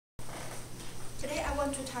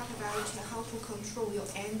want to talk about how to control your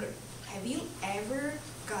anger. Have you ever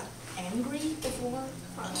got angry before?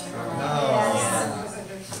 Yes.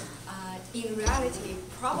 In reality,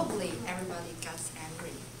 probably everybody gets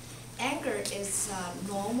angry. Anger is a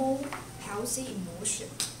normal, healthy emotion,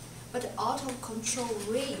 but out-of-control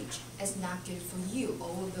rage is not good for you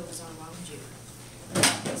or those around you.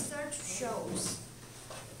 Research shows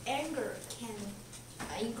anger can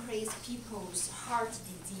increase people's heart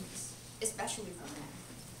disease, especially for men.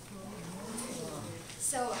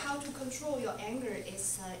 So how to control your anger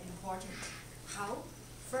is important. How?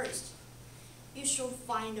 First, you should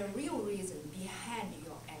find a real reason behind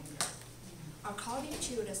your anger. According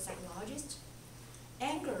to the psychologist,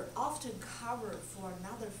 anger often covers for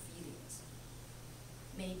another feelings.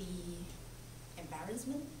 Maybe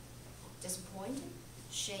embarrassment, disappointment,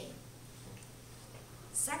 shame.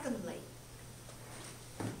 Secondly,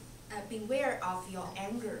 beware of your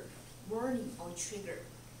anger, warning or trigger.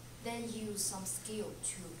 Then use some skill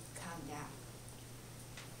to calm down.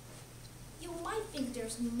 You might think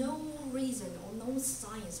there's no reason or no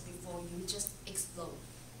science before you just explode.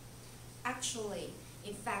 Actually,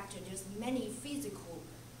 in fact, there's many physical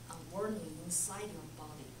warnings inside your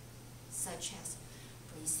body, such as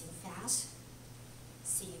breathing fast,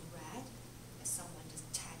 seeing red, as someone just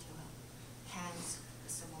tapped your hands,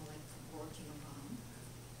 as someone like working around.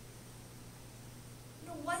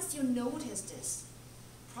 Once you notice this,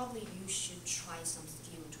 probably you should try some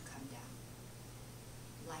skill to calm down.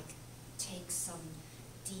 Like take some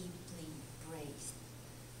deeply breath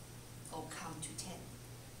or count to 10.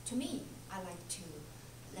 To me, I like to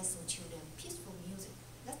listen to the peaceful music.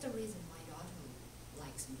 That's the reason my daughter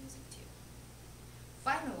likes music too.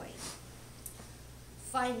 Finally,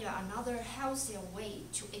 find another healthier way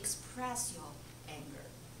to express your anger.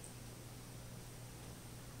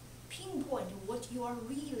 Pinpoint what you are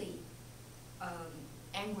really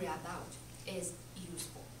angry about is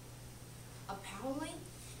useful. Apparently,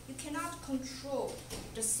 you cannot control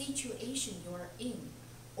the situation you are in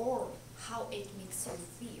or how it makes you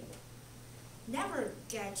feel. Never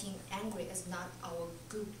getting angry is not our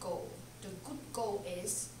good goal. The good goal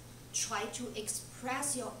is try to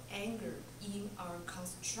express your anger in a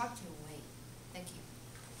constructive way. Thank you.